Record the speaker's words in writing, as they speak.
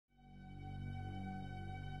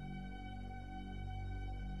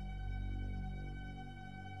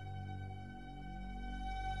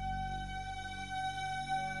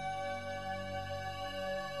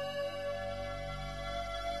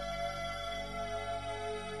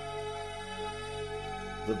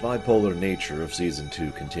The bipolar nature of Season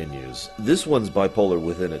 2 continues. This one's bipolar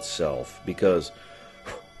within itself, because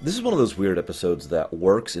this is one of those weird episodes that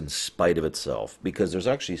works in spite of itself, because there's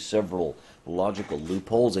actually several logical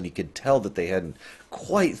loopholes, and you can tell that they hadn't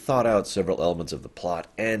quite thought out several elements of the plot,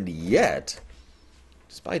 and yet,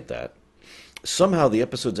 despite that, somehow the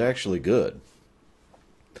episode's actually good.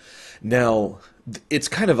 Now, it's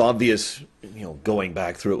kind of obvious, going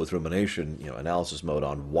back through it with rumination, analysis mode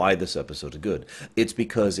on why this episode is good. It's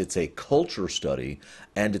because it's a culture study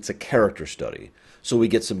and it's a character study. So we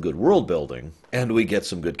get some good world building and we get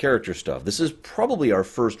some good character stuff. This is probably our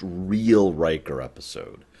first real Riker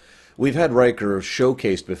episode. We've had Riker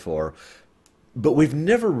showcased before, but we've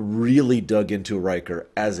never really dug into Riker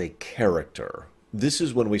as a character. This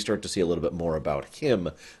is when we start to see a little bit more about him,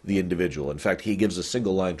 the individual. In fact, he gives a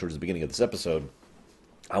single line towards the beginning of this episode.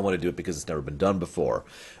 I want to do it because it's never been done before,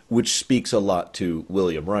 which speaks a lot to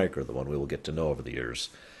William Riker, the one we will get to know over the years.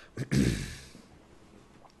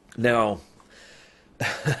 Now,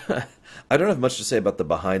 I don't have much to say about the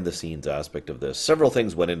behind-the-scenes aspect of this. Several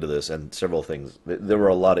things went into this, and there were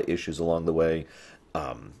a lot of issues along the way.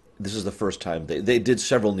 This is the first time they did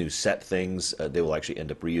several new set things. They will actually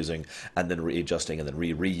end up reusing and then readjusting and then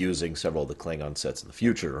reusing several of the Klingon sets in the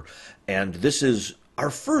future. And this is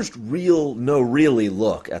our first really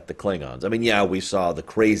look at the Klingons. I mean, yeah, we saw the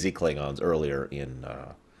crazy Klingons earlier in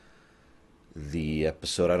the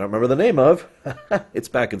episode I don't remember the name of. It's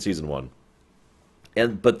back in Season 1.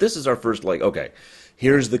 But this is our first, okay,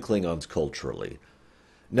 here's the Klingons culturally.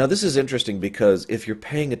 Now, this is interesting because if you're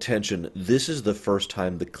paying attention, this is the first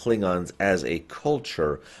time the Klingons as a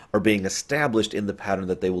culture are being established in the pattern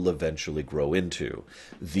that they will eventually grow into.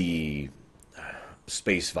 The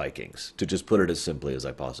Space Vikings, to just put it as simply as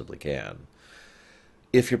I possibly can.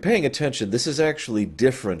 If you're paying attention, this is actually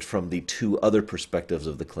different from the two other perspectives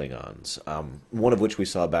of the Klingons, one of which we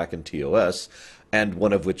saw back in TOS, and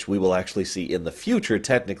one of which we will actually see in the future,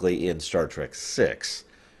 technically, in Star Trek VI.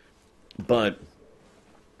 But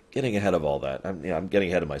getting ahead of all that, I'm getting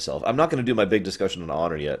ahead of myself. I'm not going to do my big discussion on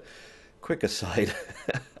honor yet. Quick aside,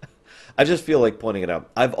 I just feel like pointing it out.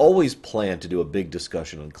 I've always planned to do a big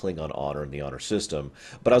discussion on Klingon honor and the honor system,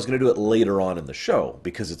 but I was going to do it later on in the show,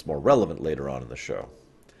 because it's more relevant later on in the show.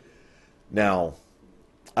 Now,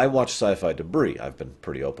 I watch Sci-Fi Debris. I've been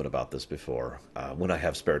pretty open about this before, when I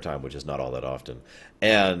have spare time, which is not all that often.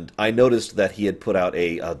 And I noticed that he had put out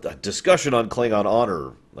a discussion on Klingon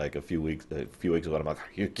honor like a few weeks ago. I'm like, are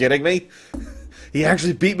you kidding me? He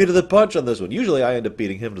actually beat me to the punch on this one. Usually I end up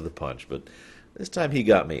beating him to the punch, but this time he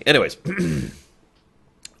got me. Anyways,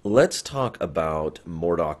 let's talk about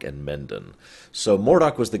Mordok and Mendon. So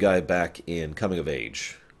Mordok was the guy back in Coming of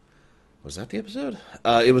Age. Was that the episode?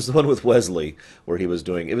 It was the one with Wesley where he was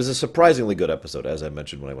doing... It was a surprisingly good episode, as I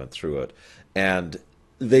mentioned when I went through it. And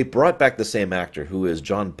they brought back the same actor, who is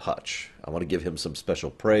John Putch. I want to give him some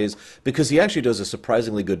special praise, because he actually does a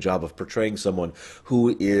surprisingly good job of portraying someone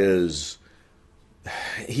who is...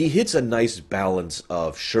 He hits a nice balance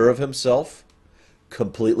of sure of himself,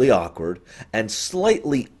 completely awkward, and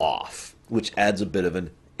slightly off, which adds a bit of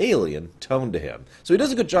an alien tone to him. So he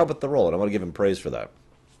does a good job with the role, and I want to give him praise for that.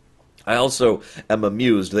 I also am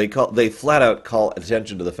amused. They flat out call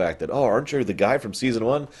attention to the fact that, oh, aren't you the guy from Season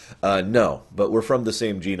 1? No, but we're from the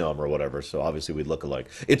same genome or whatever, so obviously we'd look alike.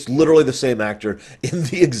 It's literally the same actor in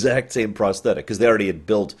the exact same prosthetic, because they already had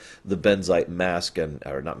built the Benzite mask,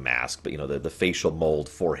 or not mask, but the facial mold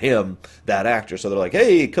for him, that actor. So they're like,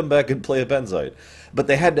 hey, come back and play a Benzite. But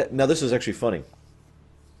they had to, now this is actually funny.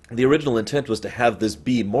 The original intent was to have this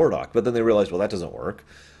be Mordok, but then they realized, well, that doesn't work.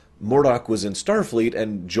 Mordok was in Starfleet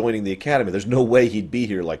and joining the Academy. There's no way he'd be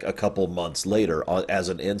here like a couple months later as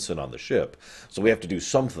an ensign on the ship. So we have to do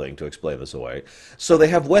something to explain this away. So they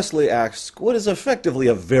have Wesley ask what is effectively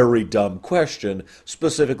a very dumb question,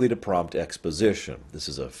 specifically to prompt exposition. This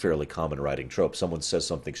is a fairly common writing trope. Someone says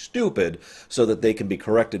something stupid so that they can be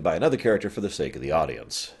corrected by another character for the sake of the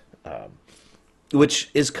audience.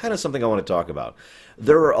 Which is kind of something I want to talk about.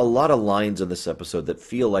 There are a lot of lines in this episode that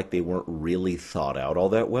feel like they weren't really thought out all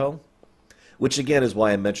that well, which again is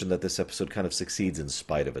why I mentioned that this episode kind of succeeds in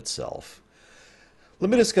spite of itself. Let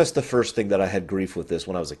me discuss the first thing that I had grief with this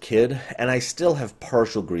when I was a kid, and I still have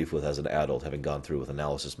partial grief with as an adult, having gone through with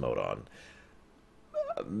analysis mode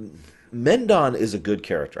on. Mendon is a good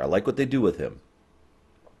character. I like what they do with him,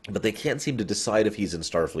 but they can't seem to decide if he's in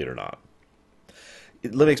Starfleet or not.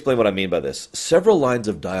 Let me explain what I mean by this. Several lines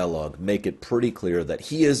of dialogue make it pretty clear that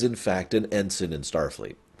he is, in fact, an ensign in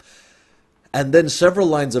Starfleet. And then several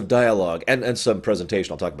lines of dialogue and some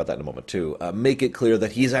presentation, I'll talk about that in a moment too, make it clear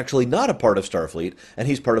that he's actually not a part of Starfleet, and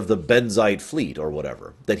he's part of the Benzite fleet or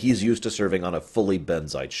whatever. That he's used to serving on a fully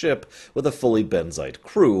Benzite ship with a fully Benzite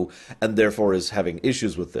crew, and therefore is having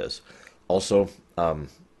issues with this. Also,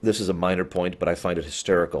 this is a minor point, but I find it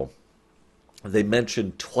hysterical. They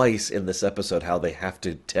mentioned twice in this episode how they have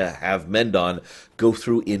to have Mendon go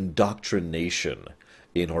through indoctrination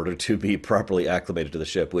in order to be properly acclimated to the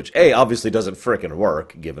ship, which A, obviously doesn't frickin'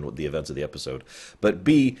 work, given what the events of the episode, but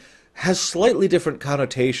B, has slightly different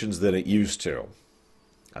connotations than it used to.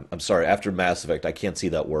 I'm sorry, after Mass Effect, I can't see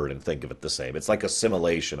that word and think of it the same. It's like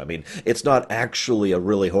assimilation. I mean, it's not actually a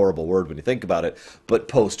really horrible word when you think about it, but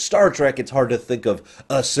post-Star Trek, it's hard to think of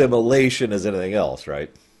assimilation as anything else,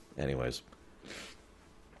 right? Anyways.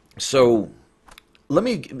 So, let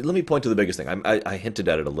me point to the biggest thing. I hinted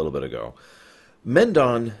at it a little bit ago.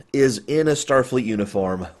 Mendon is in a Starfleet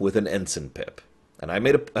uniform with an ensign pip. And I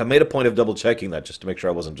made a point of double checking that just to make sure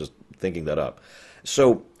I wasn't just thinking that up.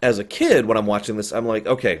 So, as a kid, when I'm watching this, I'm like,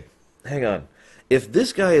 okay, hang on. If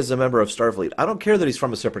this guy is a member of Starfleet, I don't care that he's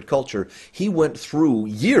from a separate culture. He went through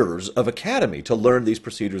years of academy to learn these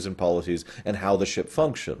procedures and policies and how the ship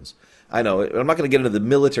functions. I know, I'm not going to get into the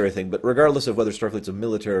military thing, but regardless of whether Starfleet's a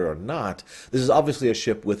military or not, this is obviously a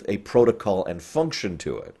ship with a protocol and function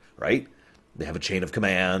to it, right? They have a chain of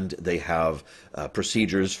command. They have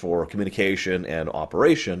procedures for communication and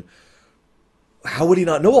operation. How would he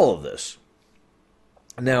not know all of this?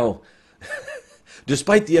 Now,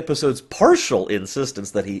 despite the episode's partial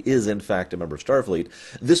insistence that he is, in fact, a member of Starfleet,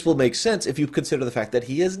 this will make sense if you consider the fact that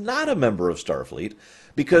he is not a member of Starfleet,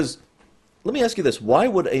 because, let me ask you this, why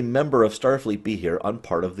would a member of Starfleet be here on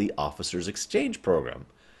part of the Officers Exchange Program?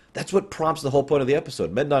 That's what prompts the whole point of the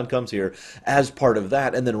episode. Mendon comes here as part of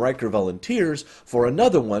that, and then Riker volunteers for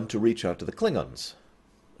another one to reach out to the Klingons.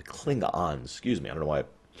 The Klingons, excuse me, I don't know why I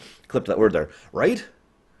clipped that word there. Right?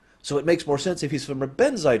 So it makes more sense if he's from a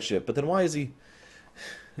Benzite ship, but then why is he...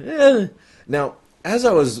 Now, as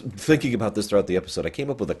I was thinking about this throughout the episode, I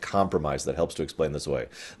came up with a compromise that helps to explain this away.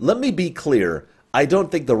 Let me be clear, I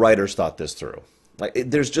don't think the writers thought this through.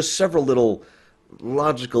 There's just several little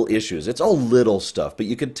logical issues. It's all little stuff, but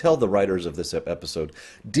you can tell the writers of this episode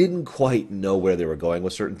didn't quite know where they were going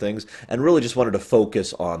with certain things and really just wanted to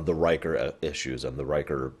focus on the Riker issues and the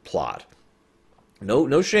Riker plot.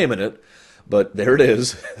 No shame in it, but there it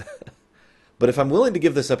is. But if I'm willing to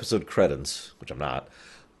give this episode credence, which I'm not,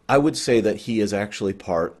 I would say that he is actually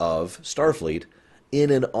part of Starfleet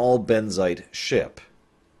in an all-Benzite ship.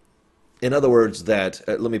 In other words, that,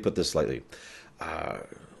 let me put this slightly, I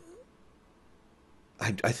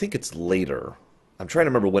think it's later. I'm trying to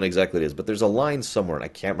remember when exactly it is, but there's a line somewhere, and I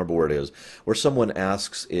can't remember where it is, where someone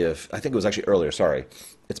asks if, I think it was actually earlier, sorry,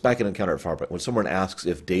 it's back in Encounter at Farpoint, when someone asks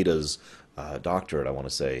if Data's doctorate, I want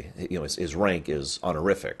to say, his rank is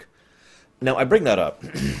honorific. Now, I bring that up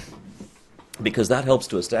because that helps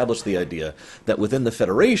to establish the idea that within the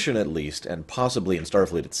Federation, at least, and possibly in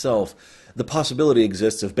Starfleet itself, the possibility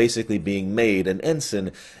exists of basically being made an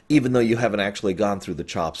ensign, even though you haven't actually gone through the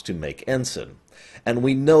chops to make ensign. And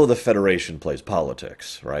we know the Federation plays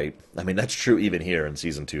politics, right? I mean, that's true even here in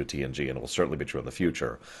Season 2 of TNG, and it will certainly be true in the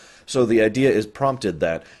future. So the idea is prompted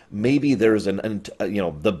that maybe there's the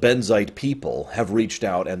Benzite people have reached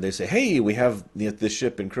out and they say, hey, we have this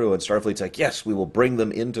ship and crew, and Starfleet's like, yes, we will bring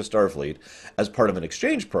them into Starfleet as part of an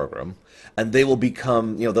exchange program, and they will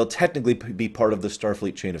become, they'll technically be part of the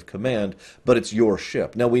Starfleet chain of command, but it's your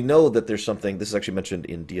ship. Now, we know that there's something, this is actually mentioned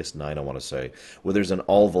in DS9, I want to say, where there's an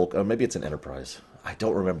all-Vulcan, or maybe it's an Enterprise. I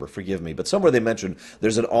don't remember, forgive me, but somewhere they mentioned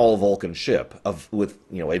there's an all-Vulcan ship with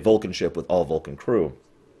a Vulcan ship with all-Vulcan crew.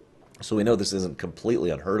 So we know this isn't completely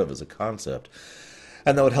unheard of as a concept.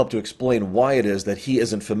 And that would help to explain why it is that he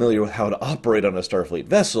isn't familiar with how to operate on a Starfleet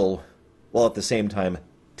vessel, while at the same time,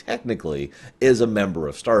 technically, is a member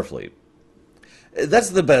of Starfleet. That's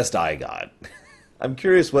the best I got. I'm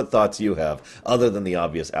curious what thoughts you have, other than the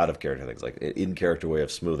obvious out-of-character things, like in-character way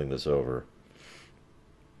of smoothing this over.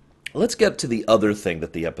 Let's get to the other thing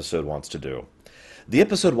that the episode wants to do. The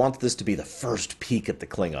episode wants this to be the first peek at the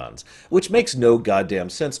Klingons, which makes no goddamn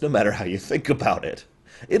sense no matter how you think about it.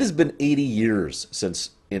 It has been 80 years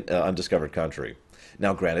since Undiscovered Country.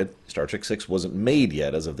 Now, granted, Star Trek VI wasn't made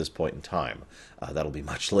yet as of this point in time. That'll be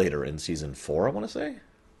much later in Season 4, I want to say?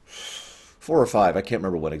 4 or 5, I can't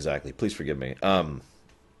remember when exactly. Please forgive me.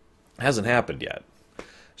 Hasn't happened yet.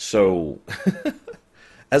 So...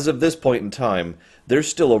 as of this point in time, there's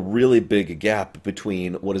still a really big gap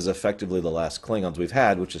between what is effectively the last Klingons we've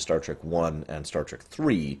had, which is Star Trek 1 and Star Trek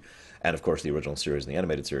 3, and of course the original series and the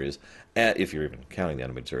animated series, if you're even counting the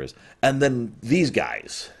animated series, and then these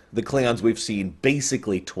guys, the Klingons we've seen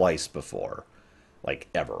basically twice before, like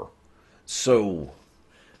ever. So,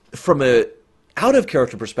 from a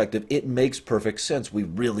out-of-character perspective, it makes perfect sense. We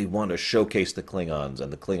really want to showcase the Klingons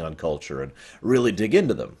and the Klingon culture and really dig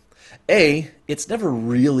into them. A, it's never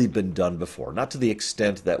really been done before, not to the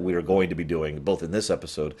extent that we are going to be doing both in this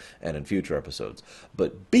episode and in future episodes.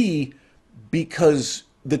 But B, because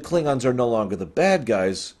the Klingons are no longer the bad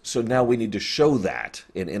guys, so now we need to show that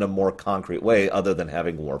in a more concrete way other than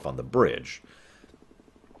having Worf on the bridge.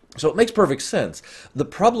 So it makes perfect sense. The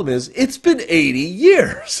problem is, it's been 80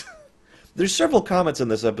 years! There's several comments in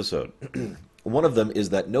this episode. One of them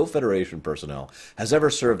is that no Federation personnel has ever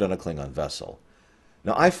served on a Klingon vessel.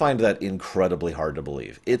 Now, I find that incredibly hard to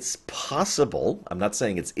believe. It's possible, I'm not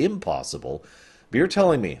saying it's impossible, but you're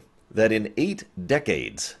telling me that in 8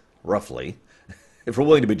 decades, roughly, if we're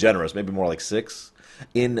willing to be generous, maybe more like 6,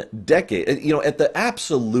 in decades, at the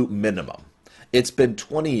absolute minimum, it's been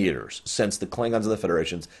 20 years since the Klingons of the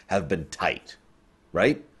Federations have been tight,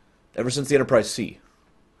 right? Ever since the Enterprise C.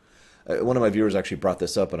 One of my viewers actually brought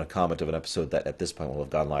this up in a comment of an episode that at this point will have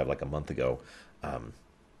gone live like a month ago,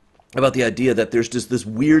 about the idea that there's just this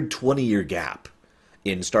weird 20-year gap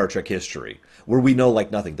in Star Trek history where we know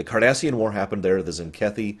like nothing. The Cardassian War happened there. The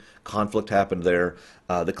Zenkethi conflict happened there.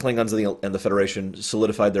 The Klingons and the Federation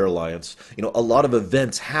solidified their alliance. A lot of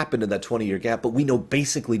events happened in that 20-year gap, but we know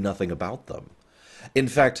basically nothing about them. In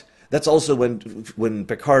fact, that's also when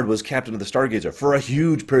Picard was captain of the Stargazer for a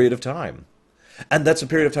huge period of time. And that's a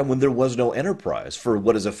period of time when there was no Enterprise for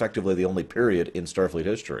what is effectively the only period in Starfleet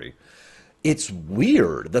history. It's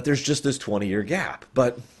weird that there's just this 20-year gap.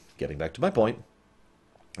 But getting back to my point,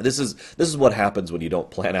 this is what happens when you don't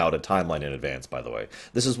plan out a timeline in advance, by the way.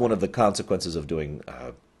 This is one of the consequences of doing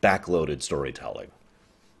backloaded storytelling.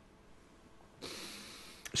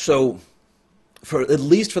 So, at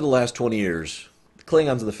least for the last 20 years, the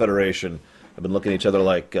Klingons of the Federation have been looking at each other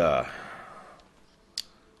like,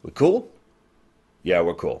 we cool? Yeah,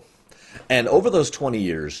 we're cool. And over those 20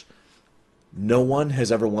 years, no one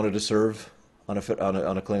has ever wanted to serve on a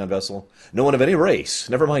Klingon vessel. No one of any race,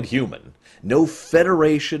 never mind human. No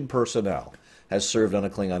Federation personnel has served on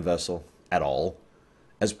a Klingon vessel at all.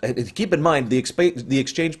 Keep in mind, the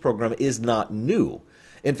exchange program is not new.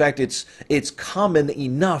 In fact, it's common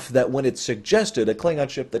enough that when it's suggested, a Klingon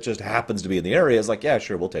ship that just happens to be in the area is like, yeah,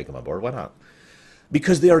 sure, we'll take them on board. Why not?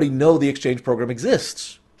 Because they already know the exchange program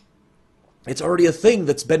exists. It's already a thing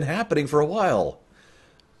that's been happening for a while.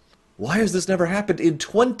 Why has this never happened in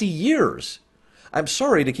 20 years? I'm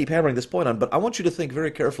sorry to keep hammering this point on, but I want you to think very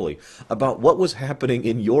carefully about what was happening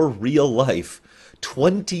in your real life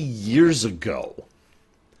 20 years ago.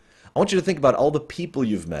 I want you to think about all the people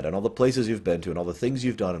you've met and all the places you've been to and all the things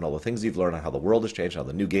you've done and all the things you've learned and how the world has changed, how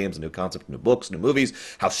the new games, new concepts, new books, new movies,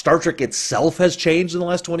 how Star Trek itself has changed in the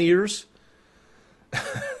last 20 years.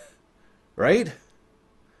 Right?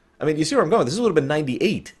 I mean, you see where I'm going. This would have been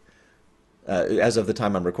 98 as of the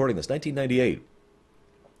time I'm recording this. 1998.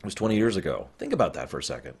 It was 20 years ago. Think about that for a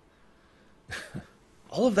second.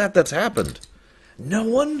 All of that's happened. No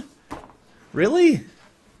one? Really?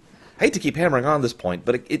 I hate to keep hammering on this point,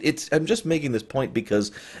 but I'm just making this point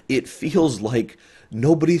because it feels like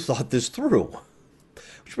nobody thought this through.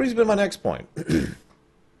 Which brings me to my next point.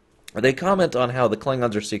 They comment on how the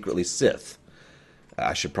Klingons are secretly Sith.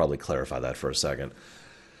 I should probably clarify that for a second.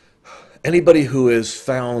 Anybody who is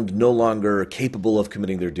found no longer capable of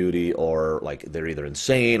committing their duty, or like they're either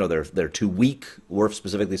insane or they're too weak. Worf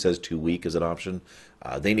specifically says too weak is an option.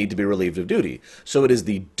 They need to be relieved of duty. So it is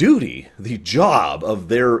the duty, the job of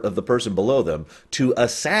the person below them to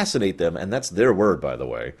assassinate them, and that's their word, by the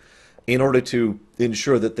way, in order to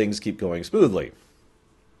ensure that things keep going smoothly.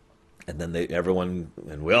 And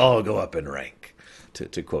then we all go up in rank,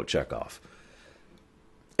 to quote Chekhov.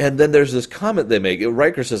 And then there's this comment they make.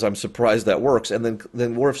 Riker says, I'm surprised that works. And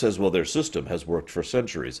then Worf says, well, their system has worked for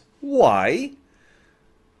centuries. Why?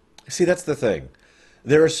 See, that's the thing.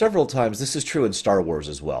 There are several times, this is true in Star Wars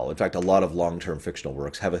as well. In fact, a lot of long-term fictional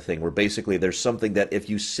works have a thing where basically there's something that if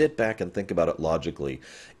you sit back and think about it logically,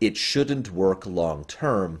 it shouldn't work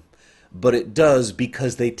long-term, but it does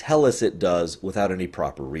because they tell us it does without any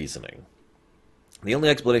proper reasoning. The only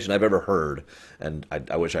explanation I've ever heard, and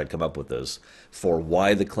I wish I'd come up with this, for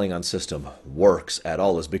why the Klingon system works at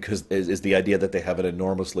all is the idea that they have an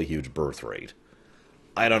enormously huge birth rate.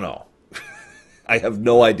 I don't know. I have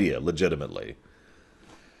no idea, legitimately.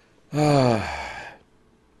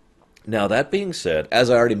 Now, that being said, as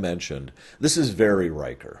I already mentioned, this is very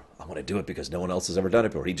Riker. I want to do it because no one else has ever done it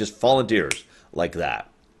before. He just volunteers like that.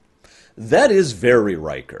 That is very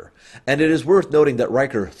Riker. And it is worth noting that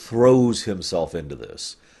Riker throws himself into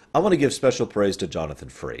this. I want to give special praise to Jonathan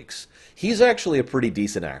Frakes. He's actually a pretty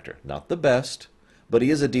decent actor. Not the best, but he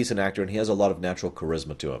is a decent actor, and he has a lot of natural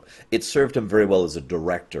charisma to him. It served him very well as a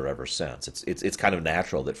director ever since. It's kind of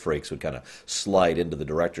natural that Frakes would kind of slide into the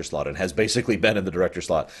director slot, and has basically been in the director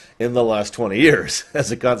slot in the last 20 years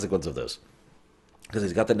as a consequence of this. Because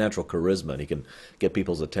he's got the natural charisma, and he can get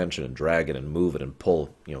people's attention and drag it and move it and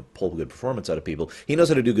pull good performance out of people. He knows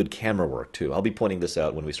how to do good camera work, too. I'll be pointing this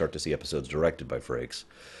out when we start to see episodes directed by Frakes.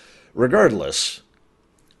 Regardless,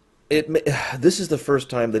 this is the first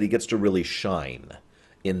time that he gets to really shine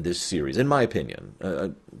in this series, in my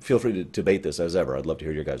opinion. Feel free to debate this as ever. I'd love to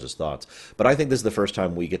hear your guys' thoughts. But I think this is the first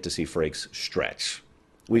time we get to see Frakes stretch.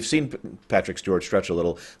 We've seen Patrick Stewart stretch a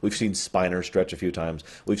little. We've seen Spiner stretch a few times.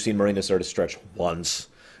 We've seen Marina Sirtis stretch once.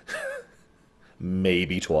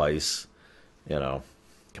 Maybe twice. Come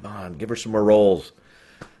on, give her some more roles.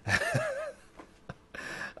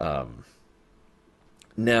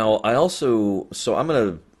 Now, I also... So I'm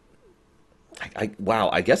going to... Wow,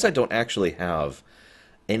 I guess I don't actually have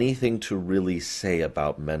anything to really say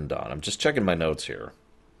about Mendon. I'm just checking my notes here.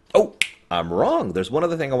 Oh, I'm wrong. There's one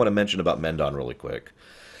other thing I want to mention about Mendon really quick.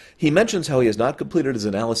 He mentions how he has not completed his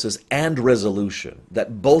analysis and resolution,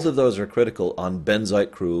 that both of those are critical on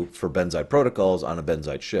Benzite crew for Benzite protocols on a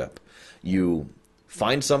Benzite ship. You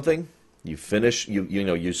find something, you finish,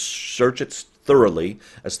 you search it thoroughly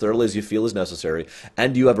as you feel is necessary,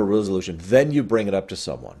 and you have a resolution. Then you bring it up to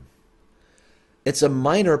someone. It's a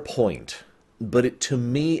minor point, but to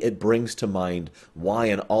me it brings to mind why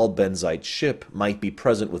an all-Benzite ship might be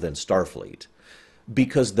present within Starfleet.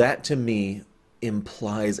 Because that, to me,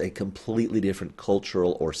 implies a completely different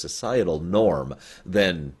cultural or societal norm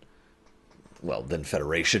than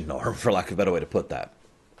Federation norm, for lack of a better way to put that.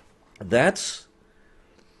 That's...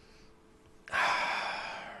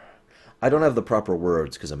 I don't have the proper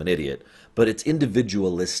words because I'm an idiot, but it's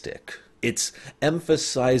individualistic. It's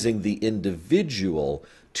emphasizing the individual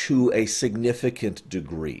to a significant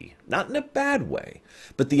degree. Not in a bad way,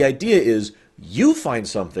 but the idea is you find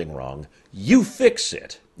something wrong, you fix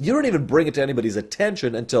it. You don't even bring it to anybody's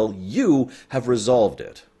attention until you have resolved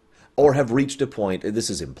it. Or have reached a point, this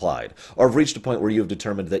is implied, or have reached a point where you have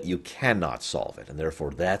determined that you cannot solve it, and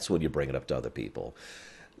therefore that's when you bring it up to other people.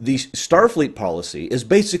 The Starfleet policy is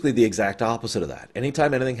basically the exact opposite of that.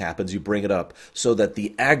 Anytime anything happens, you bring it up so that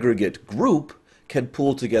the aggregate group can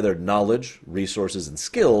pool together knowledge, resources, and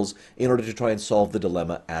skills in order to try and solve the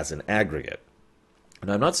dilemma as an aggregate.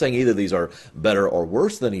 And I'm not saying either of these are better or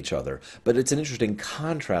worse than each other, but it's an interesting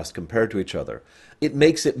contrast compared to each other. It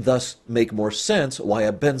makes it thus make more sense why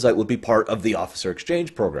a Benzite would be part of the officer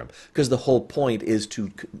exchange program, because the whole point is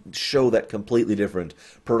to show that completely different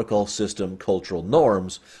protocol system, cultural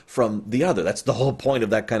norms from the other. That's the whole point of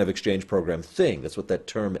that kind of exchange program thing. That's what that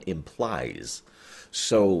term implies.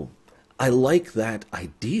 So I like that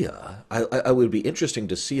idea. I would be interesting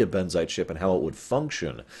to see a Benzite ship and how it would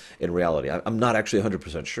function in reality. I'm not actually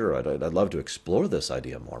 100% sure. I'd love to explore this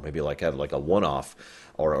idea more. Maybe have a one-off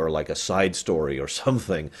or like a side story or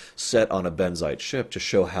something set on a Benzite ship to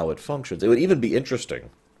show how it functions. It would even be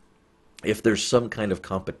interesting if there's some kind of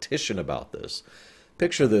competition about this.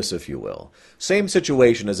 Picture this, if you will. Same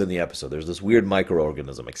situation as in the episode. There's this weird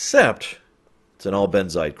microorganism, except it's an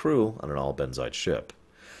all-Benzite crew on an all-Benzite ship.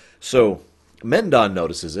 So Mendon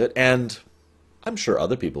notices it, and I'm sure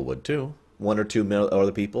other people would too. One or two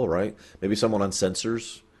other people, right? Maybe someone on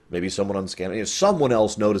sensors, maybe someone on scanning. Someone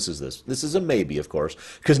else notices this. This is a maybe, of course,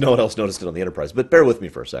 because no one else noticed it on the Enterprise. But bear with me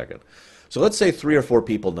for a second. So let's say 3 or 4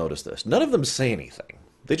 people notice this. None of them say anything.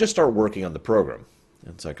 They just start working on the program.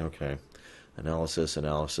 And it's like, okay, analysis,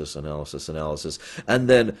 analysis, analysis, analysis. And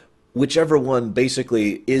then whichever one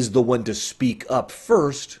basically is the one to speak up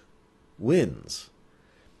first wins.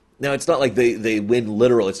 Now, it's not like they win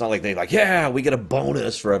literal. It's not like yeah, we get a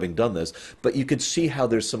bonus for having done this. But you could see how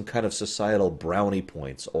there's some kind of societal brownie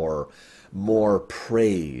points or more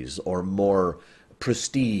praise or more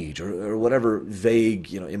prestige or whatever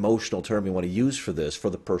vague, emotional term you want to use for this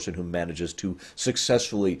for the person who manages to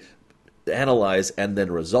successfully analyze and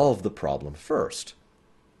then resolve the problem first.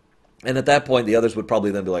 And at that point, the others would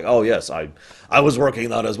probably then be like, oh, yes, I was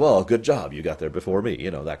working on it as well. Good job. You got there before me.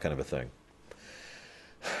 That kind of a thing.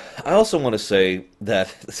 I also want to say that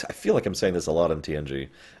I feel like I'm saying this a lot on TNG.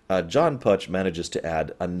 John Putch manages to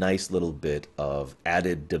add a nice little bit of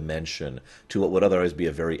added dimension to what would otherwise be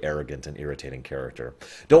a very arrogant and irritating character.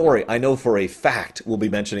 Don't worry, I know for a fact we'll be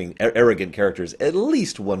mentioning arrogant characters at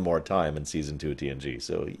least one more time in Season 2 of TNG,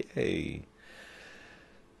 so yay.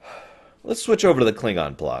 Let's switch over to the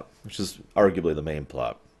Klingon plot, which is arguably the main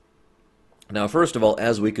plot. Now, first of all,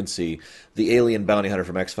 as we can see, the alien bounty hunter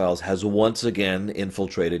from X-Files has once again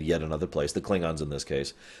infiltrated yet another place, the Klingons in this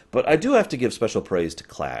case. But I do have to give special praise to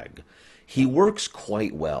Clag. He works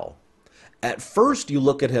quite well. At first, you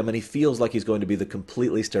look at him and he feels like he's going to be the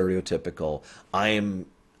completely stereotypical, I am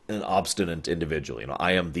an obstinate individual. You know,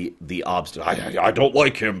 I am the obstinate, I don't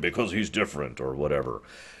like him because he's different or whatever.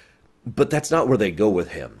 But that's not where they go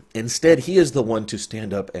with him. Instead, he is the one to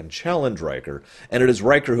stand up and challenge Riker, and it is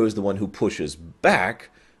Riker who is the one who pushes back,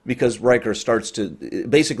 because Riker starts to,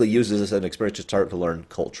 basically uses this as an experience to start to learn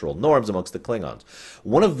cultural norms amongst the Klingons.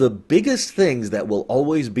 One of the biggest things that will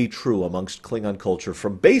always be true amongst Klingon culture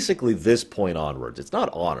from basically this point onwards, it's not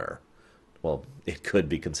honor. Well, it could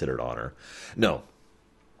be considered honor. No,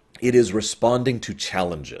 it is responding to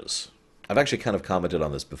challenges. I've actually kind of commented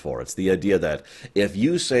on this before. It's the idea that if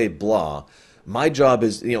you say blah, my job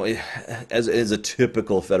is, you know, as a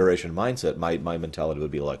typical Federation mindset, my mentality would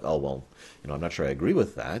be like, oh, well, you know, I'm not sure I agree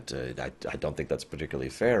with that. I don't think that's particularly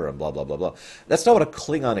fair and blah, blah, blah, blah. That's not what a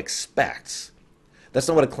Klingon expects. That's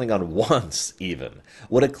not what a Klingon wants, even.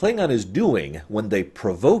 What a Klingon is doing when they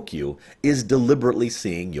provoke you is deliberately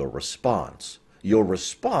seeing your response. Your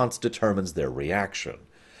response determines their reaction.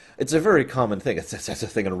 It's a very common thing. That's a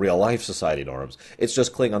thing in real-life society norms. It's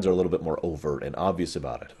just Klingons are a little bit more overt and obvious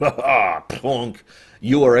about it. Ha-ha, punk!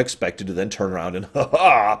 You are expected to then turn around and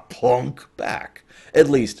ha-ha, punk back.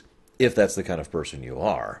 At least, if that's the kind of person you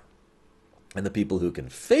are. And the people who can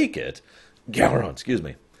fake it, excuse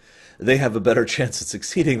me, they have a better chance at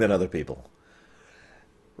succeeding than other people.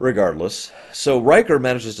 Regardless, so Riker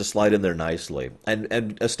manages to slide in there nicely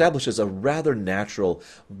and establishes a rather natural,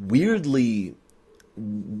 weirdly...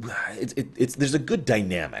 there's a good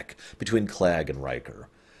dynamic between Clag and Riker.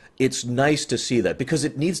 It's nice to see that, because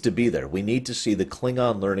it needs to be there. We need to see the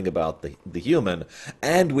Klingon learning about the human,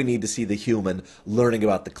 and we need to see the human learning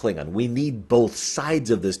about the Klingon. We need both sides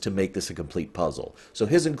of this to make this a complete puzzle. So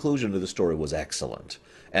his inclusion to the story was excellent.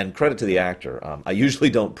 And credit to the actor. I usually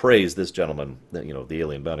don't praise this gentleman, you know, the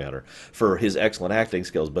alien bounty hunter, for his excellent acting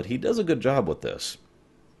skills, but he does a good job with this.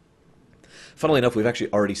 Funnily enough, we've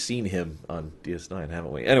actually already seen him on DS9,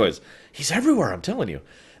 haven't we? Anyways, he's everywhere, I'm telling you.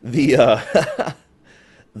 Let's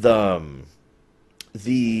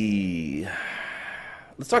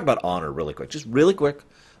talk about honor really quick. Just really quick.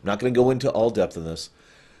 I'm not going to go into all depth in this.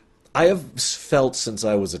 I have felt since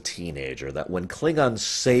I was a teenager that when Klingons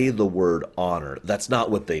say the word honor, that's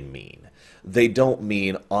not what they mean. They don't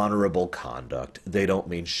mean honorable conduct. They don't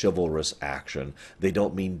mean chivalrous action. They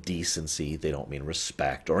don't mean decency. They don't mean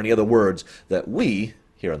respect, or any other words that we,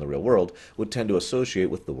 here in the real world, would tend to associate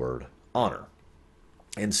with the word honor.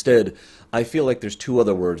 Instead, I feel like there's two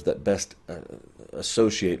other words that best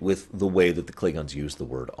associate with the way that the Klingons use the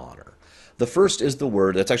word honor. The first is the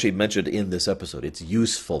word that's actually mentioned in this episode. It's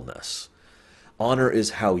usefulness. Honor is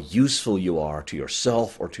how useful you are to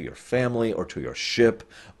yourself, or to your family, or to your ship,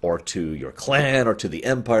 or to your clan, or to the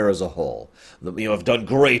Empire as a whole. You have done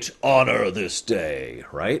great honor this day,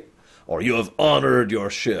 right? Or you have honored your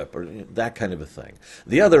ship, or that kind of a thing.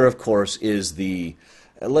 The other, of course, is the,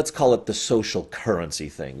 let's call it the social currency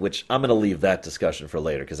thing, which I'm going to leave that discussion for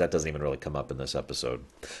later, because that doesn't even really come up in this episode.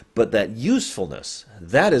 But that usefulness,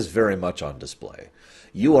 that is very much on display.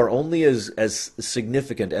 You are only as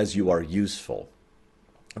significant as you are useful.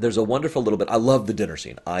 There's a wonderful little bit. I love the dinner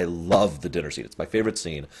scene. I love the dinner scene. It's my favorite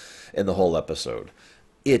scene in the whole episode.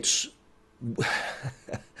 It's...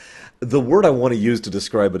 the word I want to use to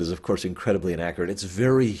describe it is, of course, incredibly inaccurate. It's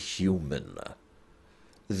very human.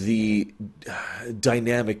 The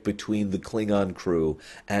dynamic between the Klingon crew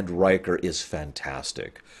and Riker is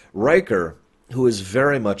fantastic. Riker, who is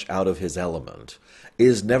very much out of his element,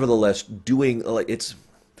 is nevertheless doing,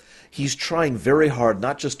 he's trying very hard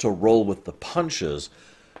not just to roll with the punches,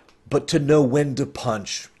 but to know when to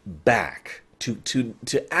punch back, to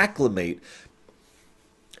acclimate.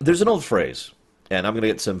 There's an old phrase, and I'm going to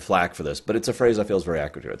get some flack for this, but it's a phrase I feel is very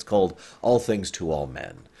accurate here. It's called all things to all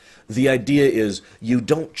men. The idea is you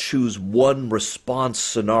don't choose one response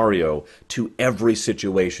scenario to every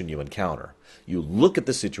situation you encounter. You look at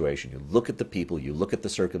the situation, you look at the people, you look at the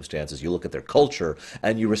circumstances, you look at their culture,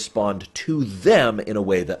 and you respond to them in a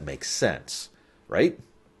way that makes sense, right?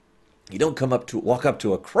 You don't walk up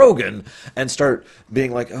to a Krogan and start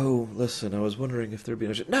being like, "Oh, listen, I was wondering if there'd be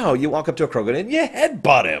no." No, you walk up to a Krogan and you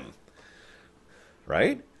headbutt him,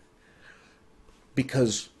 right?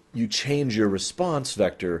 Because you change your response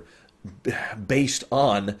vector based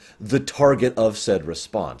on the target of said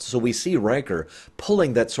response. So we see Riker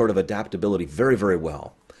pulling that sort of adaptability very, very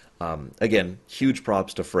well. Again, huge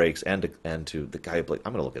props to Frakes and to the guy who played.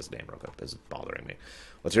 I'm going to look at his name real quick. This is bothering me.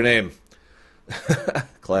 What's your name?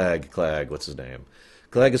 Clag. What's his name?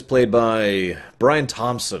 Clag is played by Brian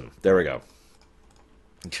Thompson. There we go.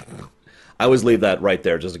 I always leave that right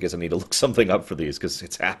there just in case I need to look something up for these because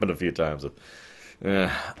it's happened a few times.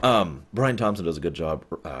 Brian Thompson does a good job.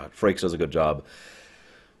 Frakes does a good job.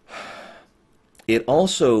 It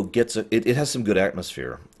also it has some good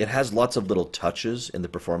atmosphere. It has lots of little touches in the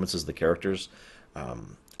performances of the characters.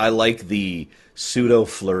 I like the pseudo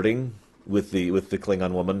flirting with the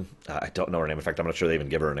Klingon woman. I don't know her name. In fact, I'm not sure they even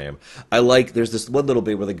give her a name. There's this one little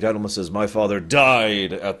bit where the gentleman says, "My father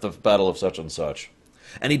died at the battle of such and such."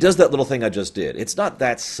 And he does that little thing I just did. It's not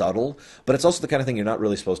that subtle, but it's also the kind of thing you're not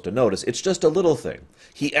really supposed to notice. It's just a little thing.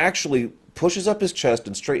 He actually pushes up his chest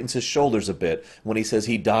and straightens his shoulders a bit when he says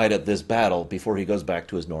he died at this battle before he goes back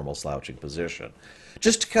to his normal slouching position.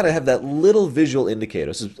 Just to kind of have that little visual indicator.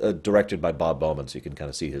 This is directed by Bob Bowman, so you can kind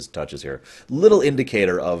of see his touches here. Little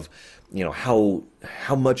indicator of, how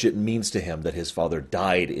much it means to him that his father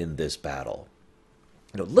died in this battle.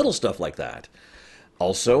 Little stuff like that.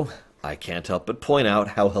 Also, I can't help but point out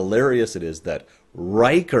how hilarious it is that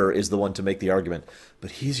Riker is the one to make the argument, but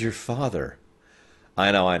he's your father.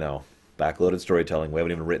 I know. Backloaded storytelling. We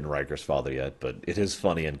haven't even written Riker's father yet, but it is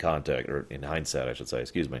funny in context, or in hindsight, I should say.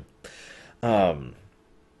 Excuse me. I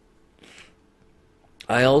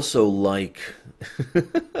also like...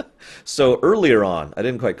 So earlier on, I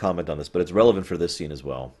didn't quite comment on this, but it's relevant for this scene as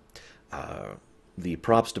well. The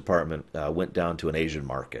props department went down to an Asian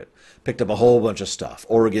market, picked up a whole bunch of stuff,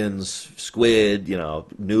 organs, squid,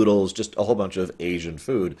 noodles, just a whole bunch of Asian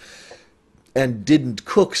food, and didn't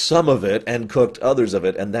cook some of it and cooked others of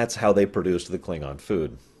it, and that's how they produced the Klingon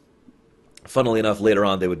food. Funnily enough, later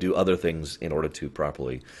on they would do other things in order to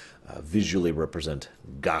properly visually represent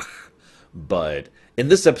Gach. But in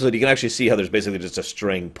this episode, you can actually see how there's basically just a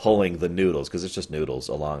string pulling the noodles, because it's just noodles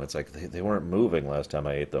along. It's like they weren't moving last time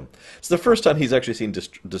I ate them. It's the first time he's actually seen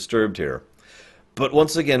disturbed here. But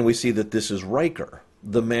once again, we see that this is Riker,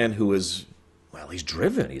 the man who is, well, he's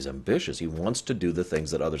driven, he's ambitious. He wants to do the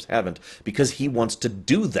things that others haven't, because he wants to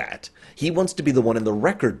do that. He wants to be the one in the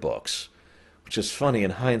record books, which is funny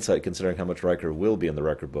in hindsight, considering how much Riker will be in the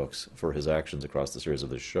record books for his actions across the series of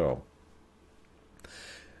this show.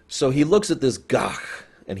 So he looks at this gach,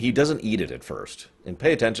 and he doesn't eat it at first. And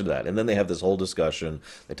pay attention to that. And then they have this whole discussion.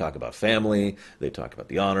 They talk about family, they talk about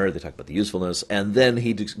the honor, they talk about the usefulness, and then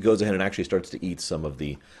he goes ahead and actually starts to eat some of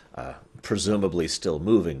the presumably still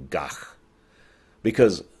moving gach.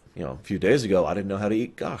 Because, a few days ago, I didn't know how to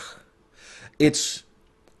eat gach. It's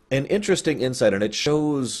an interesting insight, and it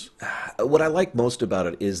shows... What I like most about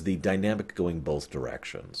it is the dynamic going both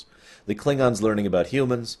directions. The Klingons learning about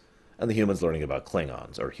humans, and the humans learning about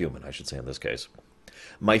Klingons, or human, I should say in this case.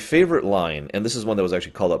 My favorite line, and this is one that was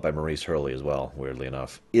actually called up by Maurice Hurley as well, weirdly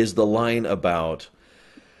enough, is the line about,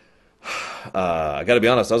 I gotta be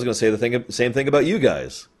honest, I was going to say the same thing about you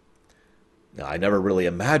guys. Now, I never really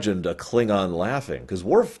imagined a Klingon laughing, because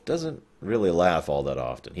Worf doesn't really laugh all that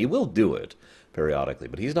often. He will do it periodically,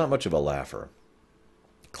 but he's not much of a laugher.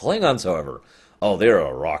 Klingons, however, they're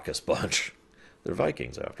a raucous bunch. They're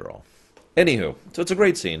Vikings, after all. Anywho, so it's a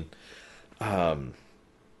great scene.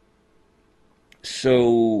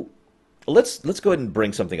 So let's go ahead and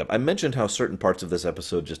bring something up. I mentioned how certain parts of this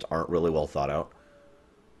episode just aren't really well thought out.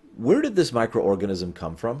 Where did this microorganism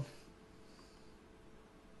come from?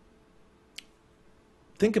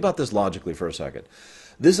 Think about this logically for a second.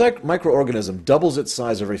 This microorganism doubles its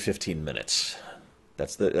size every 15 minutes.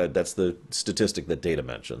 That's the statistic that Data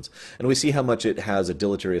mentions. And we see how much it has a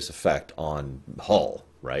deleterious effect on Hull,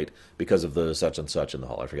 right? Because of the such and such in the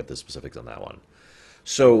Hull. I forget the specifics on that one.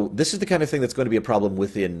 So this is the kind of thing that's going to be a problem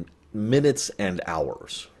within minutes and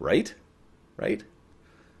hours, right? Right?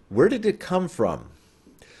 Where did it come from?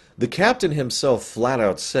 The captain himself flat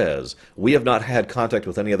out says, we have not had contact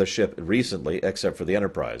with any other ship recently except for the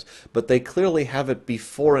Enterprise, but they clearly have it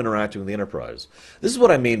before interacting with the Enterprise. This is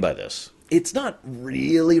what I mean by this. It's not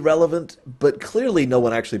really relevant, but clearly no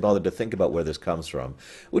one actually bothered to think about where this comes from,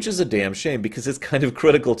 which is a damn shame because it's kind of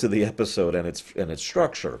critical to the episode and its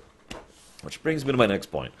structure. Which brings me to my next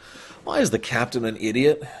point. Why is the captain an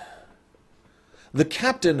idiot? The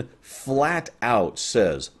captain flat out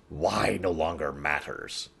says, why no longer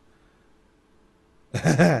matters.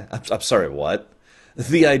 I'm sorry, what?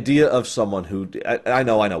 The idea of someone who I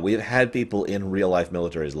know, we've had people in real life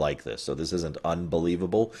militaries like this, so this isn't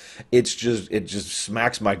unbelievable. It just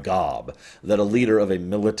smacks my gob that a leader of a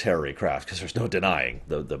military craft, because there's no denying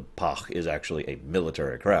the Pach is actually a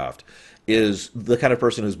military craft, is the kind of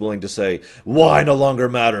person who's willing to say, "Why no longer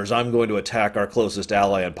matters. I'm going to attack our closest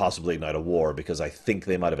ally and possibly ignite a war because I think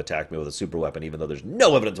they might have attacked me with a super weapon, even though there's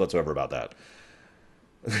no evidence whatsoever about that."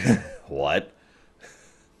 What?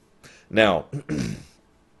 Now,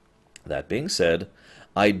 that being said,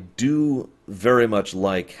 I do very much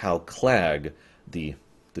like how Clag, the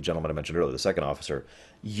gentleman I mentioned earlier, the second officer,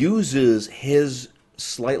 uses his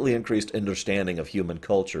slightly increased understanding of human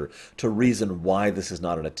culture to reason why this is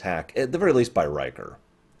not an attack, at the very least by Riker.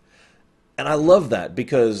 And I love that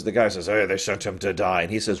because the guy says, "Hey, they sent him to die,"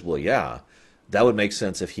 and he says, "Well, yeah, that would make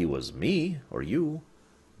sense if he was me or you,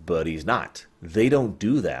 but he's not. They don't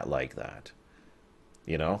do that like that,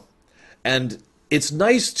 you know?" And it's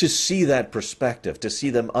nice to see that perspective, to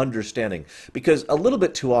see them understanding, because a little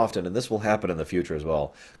bit too often, and this will happen in the future as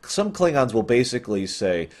well, some Klingons will basically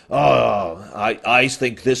say, "Oh, I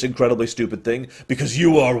think this incredibly stupid thing because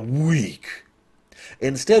you are weak."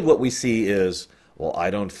 Instead, what we see is, "Well,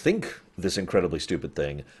 I don't think this incredibly stupid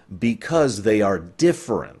thing because they are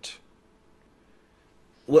different."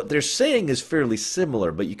 What they're saying is fairly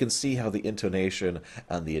similar, but you can see how the intonation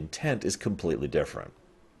and the intent is completely different.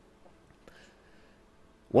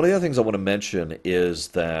 One of the other things I want to mention is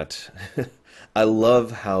that I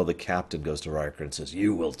love how the captain goes to Riker and says,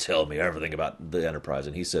 "You will tell me everything about the Enterprise."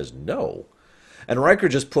 And he says, "No." And Riker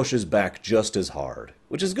just pushes back just as hard,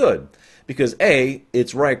 which is good. Because A,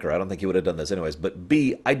 it's Riker. I don't think he would have done this anyways. But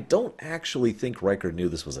B, I don't actually think Riker knew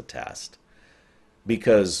this was a test.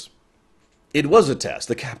 Because it was a test.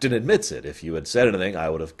 The captain admits it. If you had said anything, I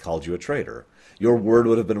would have called you a traitor. Your word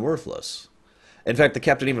would have been worthless. In fact, the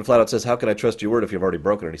captain even flat out says, "How can I trust your word if you've already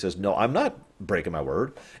broken it?" And he says, "No, I'm not breaking my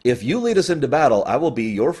word. If you lead us into battle, I will be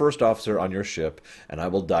your first officer on your ship, and I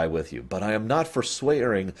will die with you. But I am not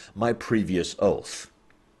forswearing my previous oath."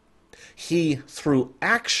 He, through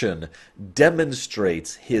action,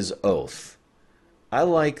 demonstrates his oath. I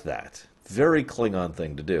like that. Very Klingon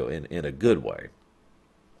thing to do, in a good way.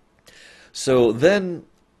 So then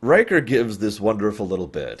Riker gives this wonderful little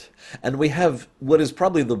bit, and we have what is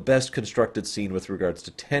probably the best constructed scene with regards to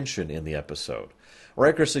tension in the episode.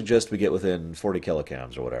 Riker suggests we get within 40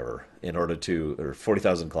 kilocams or whatever, in order to, or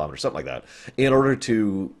 40,000 kilometers, something like that, in order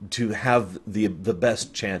to have the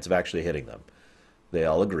best chance of actually hitting them. They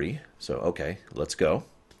all agree, so okay, let's go.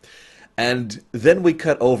 And then we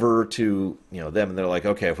cut over to them, and they're like,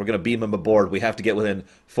 "Okay, if we're going to beam them aboard, we have to get within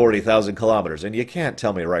 40,000 kilometers." And you can't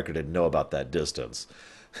tell me Riker didn't know about that distance.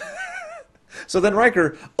 So then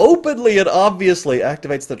Riker openly and obviously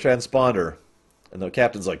activates the transponder. And the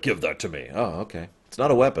captain's like, "Give that to me." "Oh, okay. It's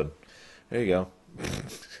not a weapon. There you go."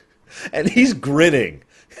 And he's grinning.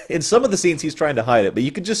 In some of the scenes, he's trying to hide it, but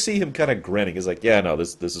you can just see him kind of grinning. He's like, "Yeah, no,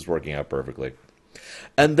 this is working out perfectly."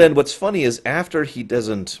 And then what's funny is after he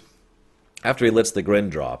lets the grin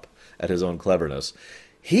drop at his own cleverness,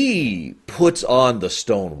 he puts on the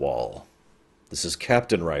stone wall. "This is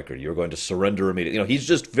Captain Riker. You're going to surrender immediately." He's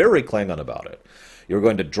just very Klingon about it. "You're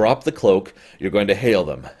going to drop the cloak. You're going to hail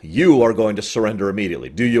them. You are going to surrender immediately.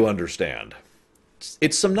 Do you understand?"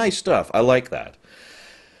 It's some nice stuff. I like that.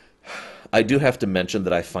 I do have to mention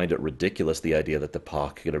that I find it ridiculous, the idea that the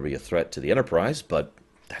Pach are going to be a threat to the Enterprise, but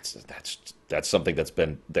that's something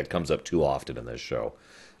that comes up too often in this show.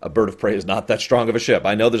 A bird of prey is not that strong of a ship.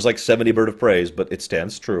 I know there's like 70 bird of preys, but it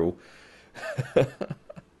stands true.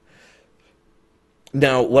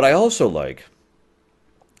 Now, what I also like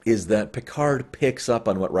is that Picard picks up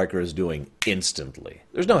on what Riker is doing instantly.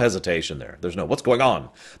 There's no hesitation there. There's no, "What's going on?"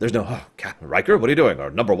 There's no, "Oh, Captain Riker, what are you doing?" Or,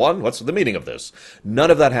 "Number one, what's the meaning of this?" None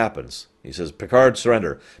of that happens. He says, "Picard,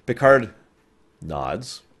 surrender." Picard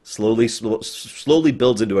nods, slowly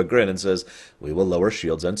builds into a grin and says, "We will lower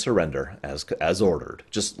shields and surrender as ordered."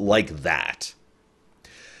 Just like that.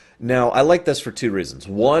 Now, I like this for two reasons.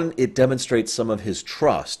 One, it demonstrates some of his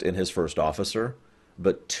trust in his first officer.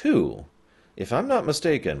 But two, if I'm not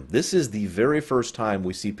mistaken, this is the very first time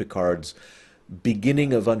we see Picard's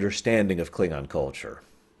beginning of understanding of Klingon culture.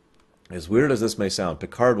 As weird as this may sound,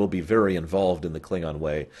 Picard will be very involved in the Klingon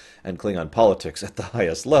way and Klingon politics at the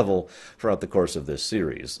highest level throughout the course of this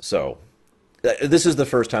series. So, this is the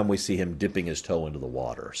first time we see him dipping his toe into the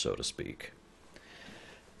water, so to speak.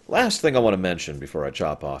 Last thing I want to mention before I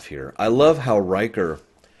chop off here, I love how Riker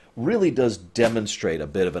really does demonstrate a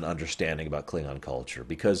bit of an understanding about Klingon culture,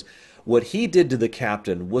 because what he did to the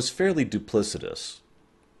captain was fairly duplicitous.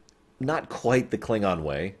 Not quite the Klingon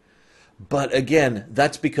way, But again,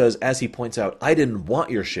 that's because, as he points out, I didn't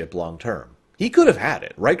want your ship long term. He could have had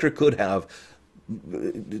it. Riker could have,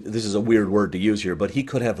 this is a weird word to use here, but he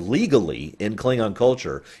could have legally, in Klingon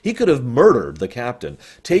culture, he could have murdered the captain,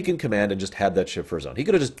 taken command, and just had that ship for his own. He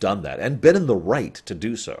could have just done that and been in the right to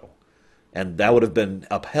do so. And that would have been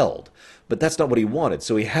upheld. But that's not what he wanted,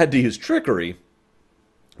 so he had to use trickery.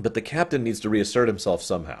 But the captain needs to reassert himself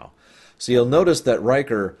somehow. So you'll notice that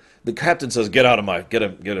Riker, the captain says, "Get out of my, get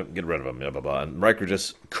rid of him," blah, blah, blah. And Riker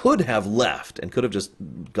just could have left and could have just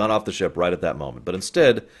gone off the ship right at that moment. But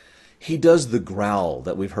instead, he does the growl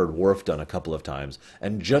that we've heard Worf done a couple of times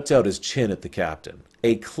and juts out his chin at the captain.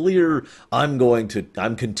 A clear, I'm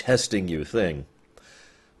contesting you thing.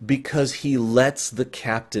 Because he lets the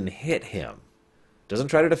captain hit him. Doesn't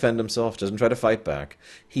try to defend himself, doesn't try to fight back.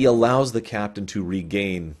 He allows the captain to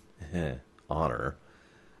regain honor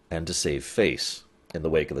and to save face in the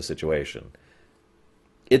wake of the situation.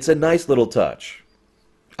 It's a nice little touch.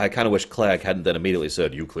 I kind of wish Clag hadn't then immediately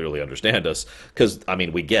said, "You clearly understand us," because, I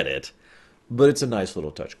mean, we get it. But it's a nice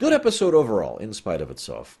little touch. Good episode overall, in spite of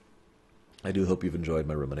itself. I do hope you've enjoyed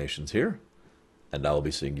my ruminations here, and I will be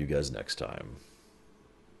seeing you guys next time.